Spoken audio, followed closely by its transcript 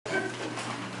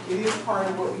it is part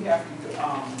of what we have to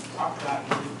talk about in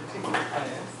this particular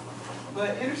class.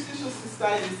 But interstitial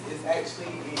cystitis is actually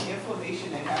an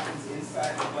inflammation that happens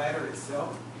inside the bladder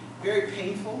itself. Very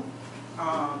painful.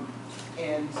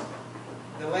 And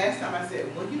the last time I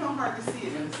said, well, you don't hardly see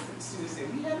it, and the student said,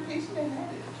 we had a patient that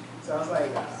had it. So I was like,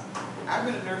 I've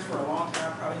been a nurse for a long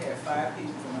time, probably had 5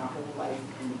 patients in my whole life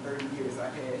in the 30 years I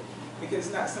had, because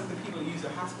it's not something people use are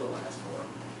hospitalized for.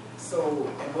 So,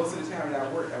 and most of the time that I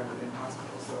worked in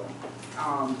hospitals. So,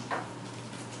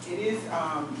 it is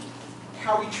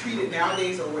how we treat it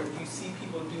nowadays, or what you see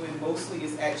people doing mostly,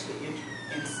 is actually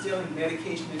instilling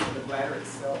medication into the bladder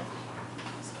itself.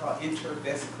 It's called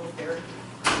intravesical therapy.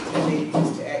 And they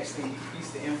use to actually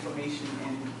decrease the inflammation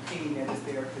and pain that is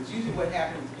there. Because usually what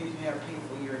happens is patients have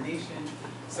painful urination.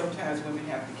 Sometimes women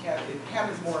have to it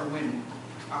happens more in women.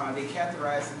 They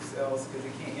catheterize themselves because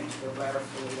they can't enter their bladder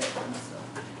fully, that kind of stuff.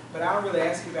 But I don't really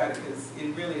ask you about it because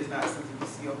it really is not something you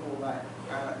see a whole lot.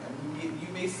 You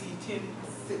may see 10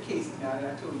 cases now that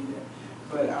I told you that.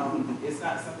 But it's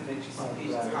not something that you see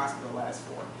patients hospitalized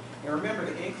for. And remember,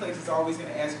 the NCLEX is always going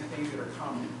to ask you things that are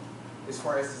common as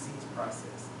far as disease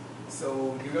process.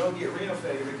 So you're going to get renal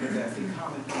failure because that's a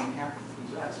common thing that happens to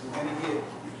people. You're going to get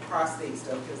prostate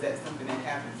stuff because that's something that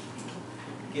happens to people.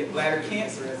 You get bladder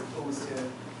cancer as opposed to,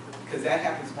 because that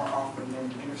happens more often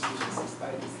than interstitial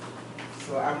cystitis.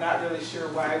 So I'm not really sure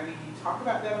why we talk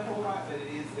about that a whole lot, but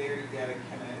it is there. You got to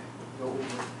kind of go over it.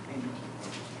 Anyway.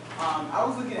 I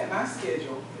was looking at my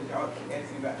schedule because y'all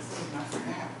asking about the schedule, and I said,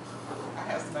 I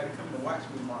have somebody coming to watch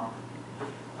me tomorrow.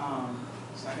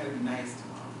 So I got to be nice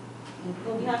tomorrow.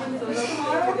 Well, we have to do it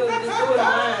tomorrow. We can just do it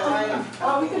tomorrow, right?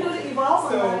 Oh, we can do the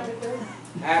Evolve online.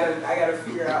 I got to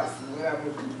figure out what I'm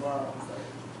going to do tomorrow. So,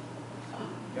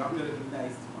 y'all going to be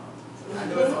nice tomorrow. I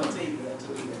know it's on tape, but I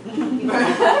told you that.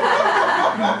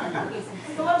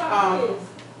 So what about the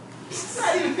quiz?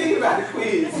 Not even thinking about the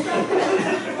quiz.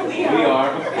 We are.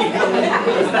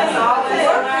 That's all I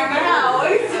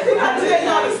tell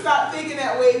y'all to stop thinking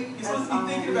that way. You're supposed to be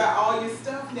thinking about all your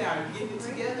stuff now and getting it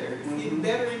together. It's getting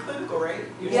better in clinical, right?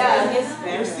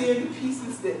 You're seeing the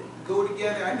pieces that go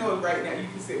together. I know right now you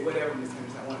can say whatever, Ms.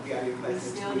 Henderson, I want to be out of your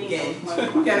class again. You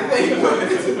gotta think about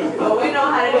it. But we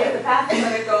know how to get the path is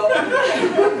gonna go.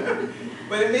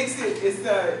 But it makes it,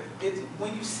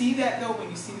 when you see that though, when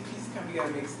you see the pieces come together,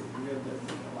 it makes it real good, a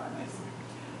lot nicer.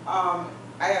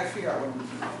 I got to figure out what I'm doing.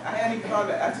 I hadn't even thought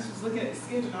about it. I just was looking at the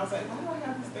schedule and I was like, why do I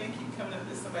have this thing keep coming up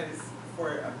that somebody's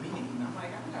for a meeting? And I'm like,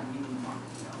 I don't have a meeting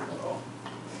tomorrow.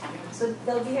 Yeah. So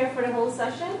they'll be here for the whole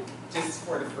session? Just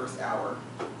for the first hour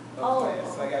of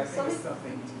class. So I got to think of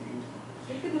something to do.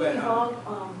 We can do Evolve.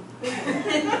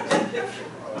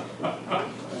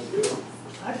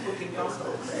 I'm booking y'all so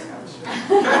great, I'm sure.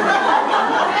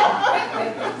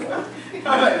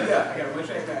 Yeah, I got one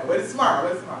track back. What is tomorrow?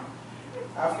 What's tomorrow?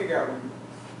 I'll figure out what we do.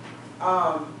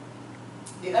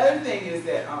 The other thing is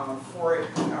that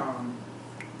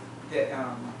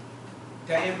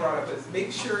Diane brought up is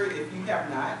make sure if you have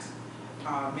not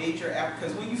made your app,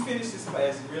 because when you finish this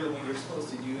class, really when you're supposed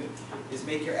to do it, is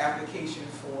make your application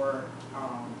for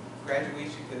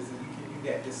graduation, because you can do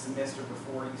that this semester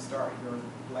before you start your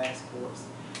last course.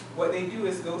 What they do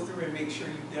is go through and make sure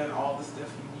you've done all the stuff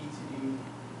you need to do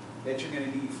that you're going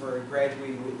to need for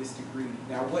graduating with this degree.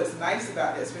 Now what's nice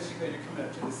about that, especially because you're coming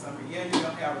up to the summer, yeah, you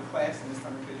don't have a class in the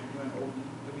summer because you're doing OB,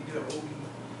 but we do an OB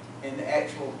and the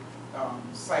actual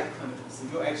site clinical. So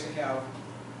you'll actually have,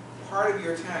 part of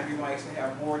your time, you're going to actually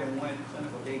have more than one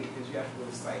clinical day because you have to go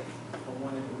to site for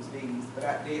one of those days. But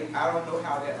I don't know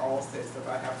how that all sets up.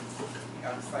 I have to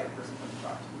have a site person come and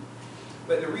talk to you.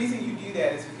 But the reason you do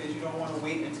that is because you don't want to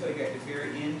wait until you're at the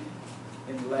very end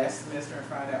in the last semester and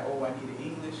find out, oh, I need an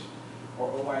English,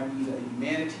 or oh, I need a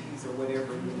humanities, or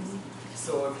whatever it is.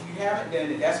 So if you haven't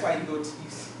done it, that's why you go to, you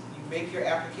make your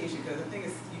application, because the thing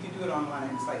is, you can do it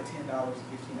online. It's like $10 or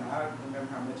 $15. I don't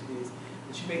remember how much it is.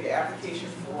 But you make the application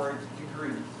for a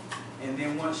degree. And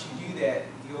then once you do that,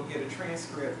 you'll get a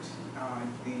transcript.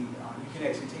 You can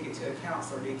actually take it to a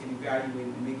counselor. They can evaluate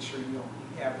it and make sure you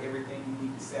have everything you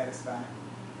need to satisfy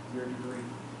your degree.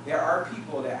 There are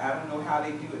people that I don't know how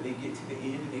they do it. They get to the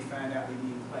end and they find out they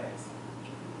need a class.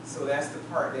 So that's the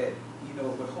part that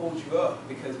would hold you up,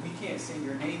 because we can't send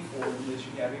your name forward unless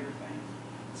you have everything.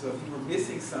 So if you were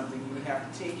missing something, you would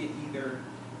have to take it either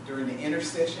during the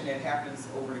intercession that happens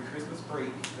over the Christmas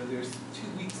break, because there's 2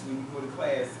 weeks when you go to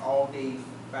class all day,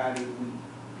 5 days a week.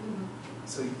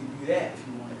 So you can do that if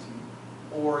you wanted to.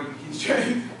 Or you can try,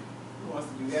 who wants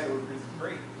to do that over Christmas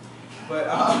break? But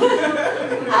after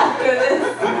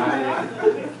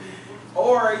this.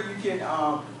 Or you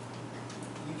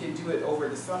can do it over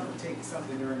the summer, take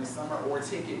something during the summer, or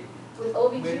take it With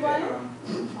with OBGYN?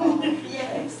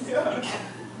 Yes.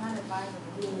 Not advisable.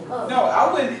 Oh. No,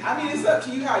 I wouldn't, I mean, it's up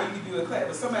to you how you can do a class,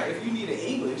 but somebody, if you need an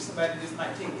English, somebody just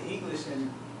might take the English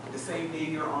and the same day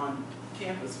you're on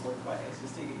campus for a class,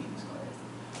 just take an English class.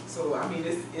 So, I mean,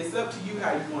 it's up to you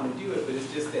how you want to do it, but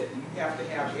it's just that you have to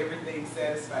have everything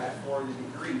satisfied for the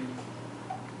degree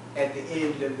at the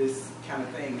end of this kind of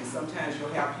thing. And sometimes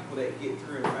you'll have people that get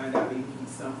through and find out they need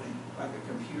something, like a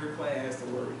computer class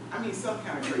or, I mean, some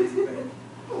kind of crazy thing.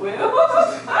 Well,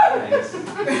 Nice. You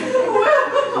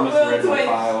must have read my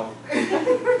file.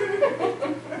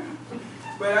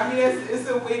 But I mean, it's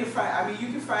a way to find, I mean, you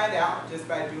can find out just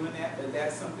by doing that, but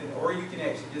that's something, or you can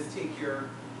actually just take your,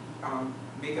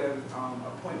 make an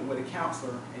appointment with a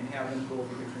counselor and have them go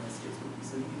over your transcripts with you.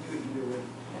 So you can do it either way.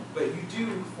 But you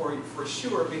do, for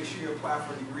sure, make sure you apply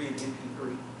for a degree in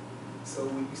MP3. So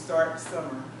when you start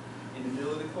summer, in the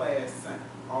middle of the class,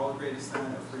 all ready to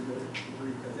sign up for your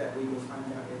degree, because that way you'll find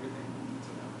out everything you need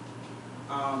to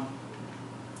know.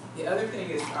 The other thing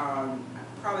is,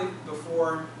 probably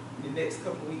before the next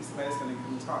couple of weeks, somebody's going to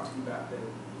come talk to you about the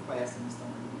class in the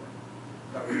summer,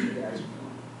 about what you guys are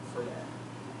doing for that.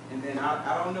 And then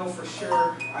I don't know for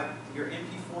sure, your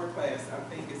MP4 class, I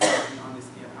think is going to be on this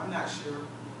campus. I'm not sure.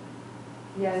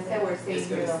 Yeah, they said we're It's staying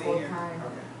gonna here the stay whole here? time.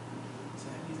 Okay. So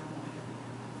that means I won't have any.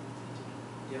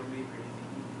 Yeah, maybe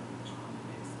anything.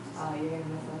 Oh, you're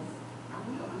gonna miss us. I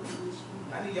will.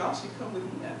 I think y'all should come with me,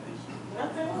 I think.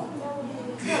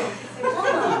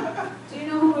 do you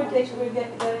know who we're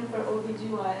getting for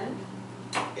OBGYN?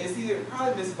 It's either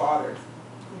probably Miss Botter,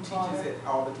 who teaches it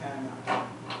all the time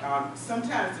now.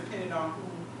 Sometimes depending on who,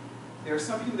 there are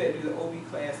some people that do the OB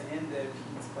class and the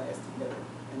PEDS class together.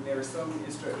 And there are some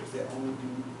instructors that only do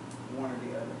one or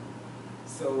the other.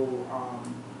 So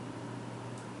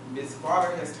Ms.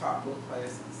 Botter has taught both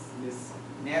classes. Ms.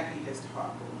 Nappy has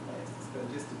taught both classes. So it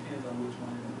just depends on which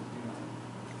one of them is doing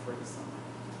for the summer.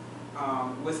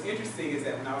 What's interesting is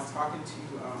that when I was talking to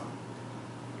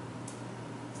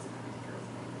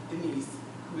Denise,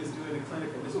 who is doing the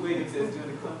clinical, Ms. Williams is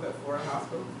doing the clinical at Florida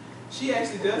Hospital, she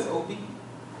actually does OB.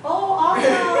 Oh,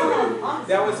 awesome! Awesome.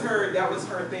 That was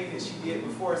her thing that she did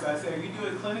before. So I said, "Are you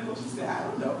doing clinical?" She said, "I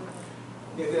don't know."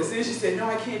 Yeah, then she said, "No,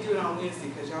 I can't do it on Wednesday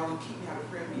because y'all will keep me out of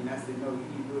prayer meeting." I said, "No, you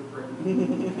need to do a prayer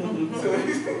meeting."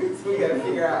 so we got to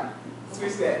figure out,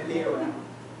 switch that day around.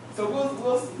 So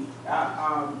we'll see.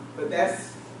 But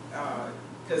that's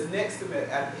because next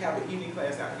semester I have an evening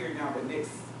class out here now, but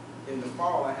next in the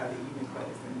fall I have the evening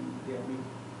class in Dale Mead.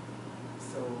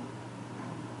 So.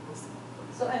 We'll see.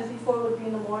 So MP4 would be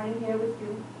in the morning here with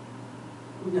you?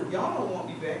 No. Y'all don't want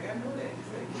me back, I know that.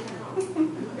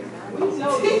 We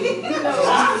know you.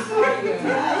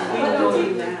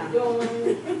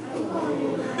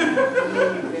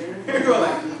 You're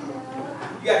like,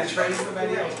 you gotta train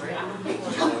somebody else, right?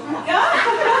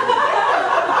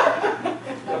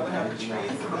 Y'all gonna have to train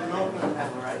somebody else.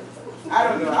 I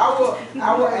don't know.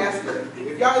 I will ask her.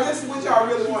 If y'all, this is what y'all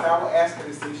really want, I will ask her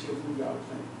to see if she'll move y'all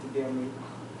to Dale Mead.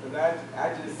 Because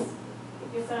I just.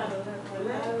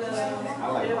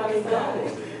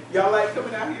 Y'all like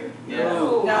coming out here? Yeah.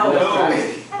 No.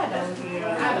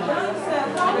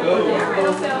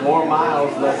 More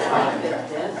miles, less time.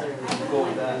 Go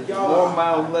with that. More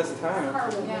miles, less time.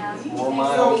 More So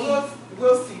miles.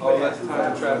 we'll see. Oh, less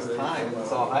time to travel. Time.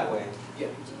 It's all highway. Yeah.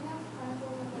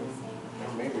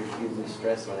 Maybe it gives me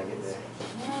stress when I get there.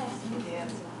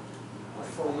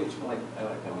 For which one? I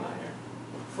like coming out here.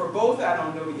 For both, I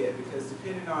don't know yet because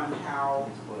depending on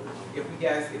how, if we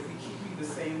keep you the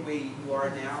same way you are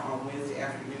now on Wednesday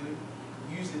afternoon,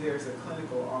 usually there's a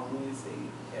clinical on Wednesday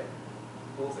at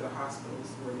both of the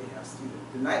hospitals where they have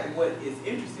students. What is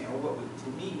interesting, or what would, to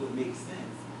me would make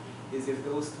sense, is if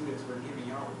those students were giving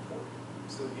y'all a report.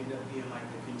 So it ended up being like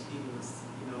a continuous,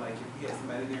 like if you had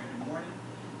somebody there in the morning,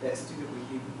 that student would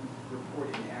give you a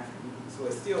report in the afternoon. So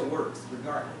it still works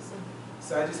regardless.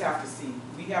 So I just have to see.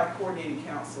 We have coordinating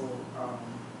council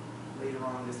later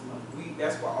on this month.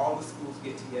 That's where all the schools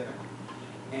get together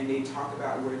and they talk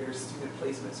about where their student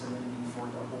placements are going to be for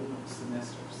the whole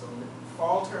semester. So the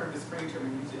fall term and spring term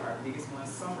are usually our biggest one.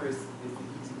 Summer is the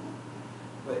easy one.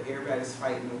 But everybody's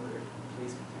fighting over their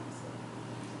placement council.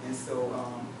 And so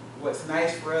what's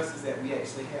nice for us is that we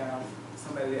actually have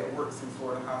somebody that works in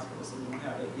Florida Hospital, so we don't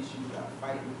have that issue about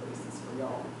fighting places for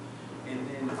y'all. And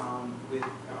then with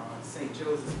St.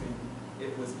 Joseph's,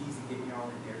 it was easy getting y'all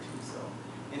in there too. So,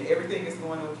 and everything is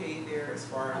going okay there as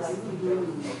far as. Okay, good.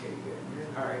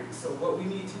 All right. So what we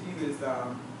need to do is,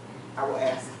 I will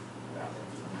ask about that.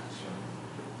 I'm not sure.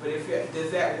 But if does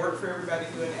that work for everybody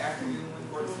doing the afternoon?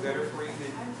 Works better for you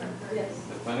than? Yes.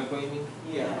 The clinical, you mean?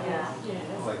 Yeah. Yeah.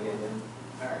 I like it,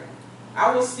 yeah. All right.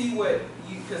 I will see what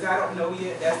you, because I don't know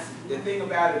yet. That's the thing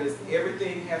about it, is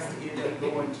everything has to end up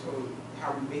going to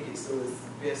how we make it so it's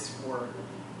best for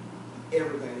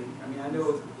everybody. I mean, I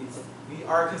know we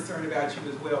are concerned about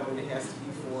you as well, but it has to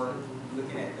be for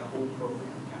looking at the whole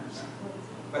program kind of thing.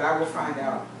 But I will find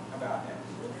out about that,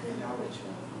 and I'll let you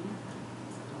know.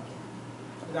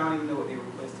 But I don't even know what they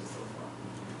requested so far.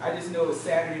 I just know it's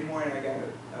Saturday morning. I got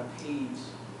a page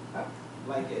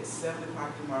like at 7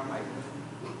 o'clock tomorrow. I'm like,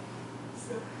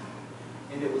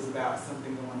 and it was about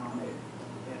something going on at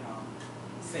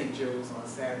St. Joe's on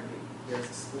Saturday. There's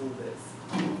a school that's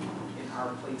in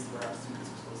our place where our students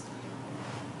are supposed to be.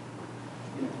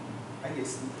 You know, I get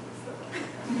stupid and stuff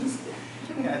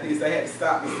like that. At least I had to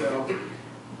stop myself,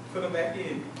 put them back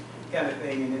in, kind of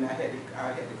thing, and then I had to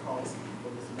call some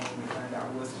people this morning to find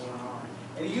out what's going on.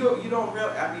 And you don't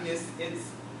really, I mean, it's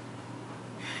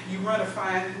you run a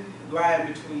fine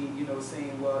line between, you know,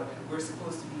 saying, well, we're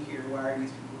supposed to be here, why are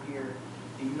these people here?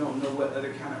 And you don't know what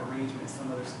other kind of arrangements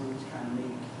some other schools kind of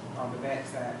make on the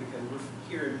backside, because we're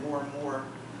hearing more and more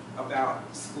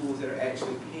about schools that are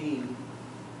actually paying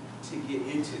to get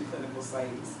into clinical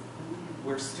sites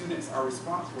where students are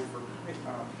responsible for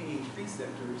paying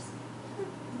preceptors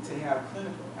to have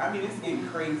clinical. I mean, it's getting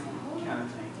crazy kind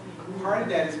of thing. Part of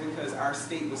that is because our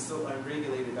state was so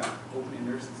unregulated about opening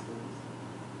nursing schools.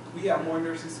 We have more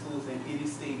nursing schools than any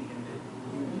state in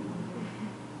the union.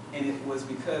 And it was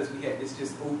because we had this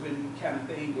just open kind of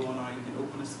thing going on. You can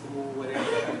open a school, whatever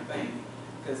kind of thing.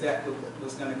 Because that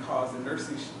was going to cause the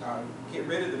nursing, get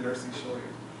rid of the nursing shortage.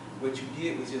 What you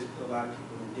did was just put a lot of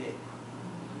people in debt.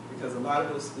 Because a lot of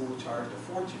those schools charged a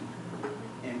fortune.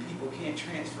 And people can't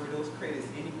transfer those credits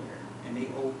anywhere. And they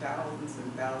owe thousands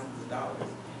and thousands of dollars.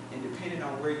 And depending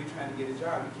on where you're trying to get a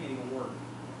job, you can't even work.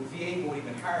 The VA won't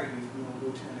even hire you if you don't go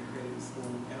to an accredited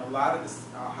school. And a lot of the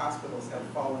hospitals have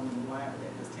fallen in line with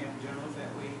that. Because Tampa General is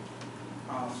that way.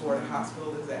 Florida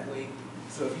Hospital is that way.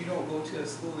 So if you don't go to a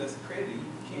school that's accredited,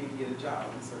 you can't even get a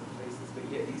job in certain places. But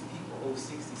yet these people owe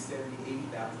 $60,000,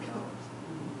 $70,000, $80,000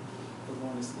 for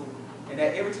going to school. And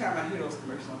that every time I hear those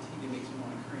commercials on TV, it makes me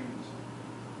want to cringe.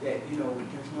 That, you know,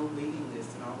 there's no waiting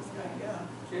list and all this kind of stuff.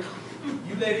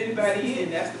 You let anybody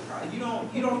in, that's the problem.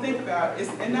 You don't think about it.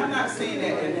 And I'm not saying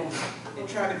that and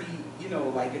try to be, you know,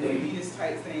 like an elitist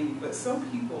type thing, but some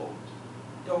people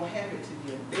don't have it to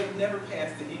be. They've never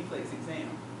passed the NCLEX exam.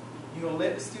 You don't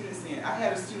let the students in. I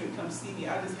had a student come see me.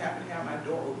 I just happened to have my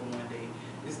door open one day.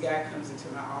 This guy comes into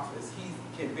my office. He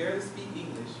can barely speak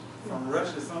English, from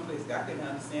Russia, someplace that I couldn't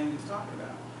understand what he was talking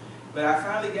about. But I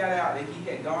finally got out that he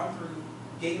had gone through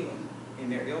Galen in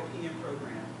their LPN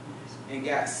program and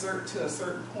got cert to a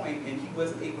certain point, and he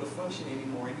wasn't able to function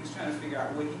anymore, and he was trying to figure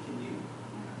out what he can do.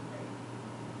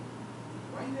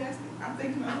 Why are you asking? I'm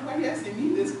thinking, why are you asking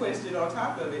me this question on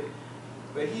top of it?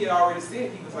 But he had already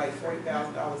said he was like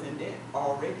 $40,000 in debt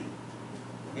already,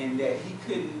 and that he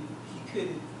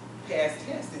couldn't pass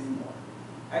tests anymore.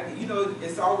 You know,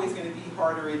 it's always going to be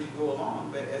harder as you go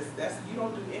along, but you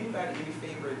don't do anybody any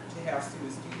favor to have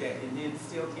students do that and then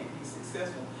still can't be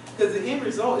successful. Because the end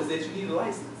result is that you need a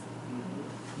license.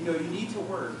 You know, you need to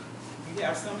work. You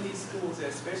have some of these schools,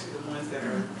 especially the ones that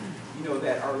are, you know,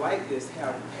 that are like this,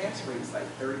 have pass rates like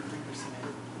 33%,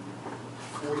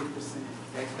 40%,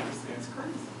 that kind of stuff. It's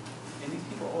crazy. And these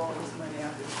people owe all this money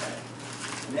after the fact.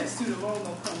 And that student loan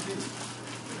don't come due.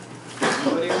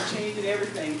 So they're changing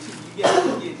everything too. You got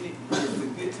to get it. It's a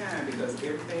good time because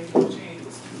everything will change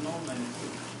with student loan money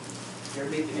too. They're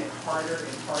making it harder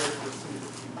and harder for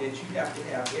students. That you have to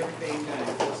have everything done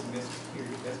in 4 semesters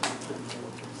period. That's what you're putting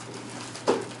forward to the state.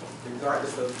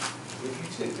 Regardless of if you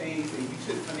took things and you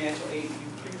took financial aid, you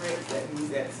prereqs, that means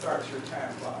that starts your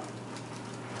time clock.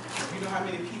 You know how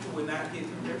many people would not get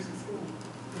through nursing school?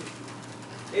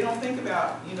 They don't think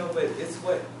about, you know, but it's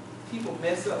what people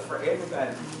mess up for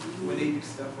everybody when they do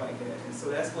stuff like that. And so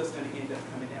that's what's going to end up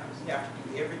coming out. You have to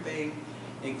do everything,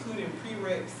 including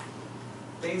prereqs,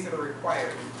 things that are required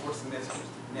in 4 semesters.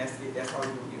 And that's it. That's all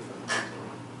you're going to get for the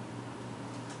mandatory.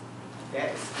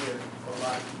 That is scary for a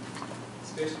lot of people,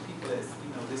 especially people that's,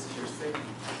 you know, this is your second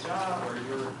job or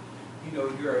you're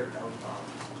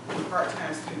a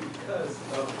part-time student because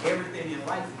of everything in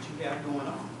life that you have going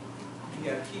on. You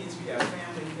have kids, you have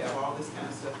family, you have all this kind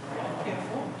of stuff. You can't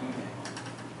afford to do that.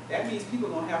 That means people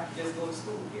don't have to just go to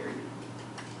school, period.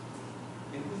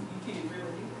 And you can't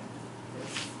really do that.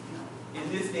 You know,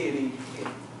 in this day and age, you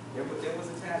can't. There was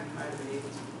a time you might have been able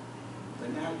to, but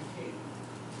now you can't.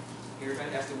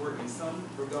 Everybody has to work in some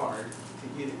regard to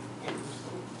get it into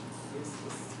school. It's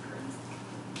crazy.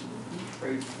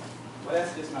 Crazy. Well,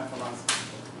 that's just my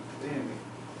philosophy. But anyway,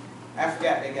 I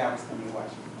forgot that guy was coming to watch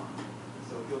me tomorrow.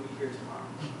 So he'll be here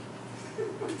tomorrow. I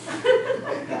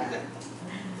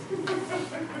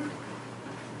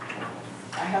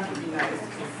have to be nice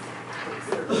because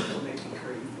certain people make me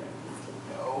crazy.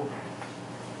 No.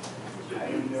 I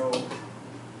know.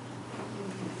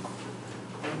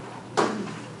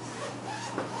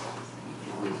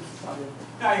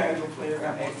 Now I gotta go play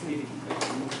around activity.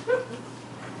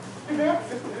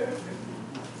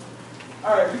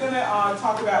 All right, we're gonna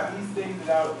talk about these things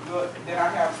that I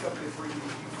have something for you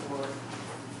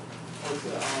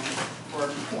for a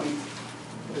point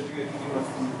that you're gonna be doing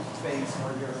some things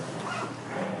for your.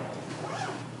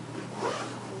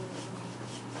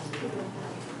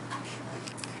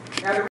 Now,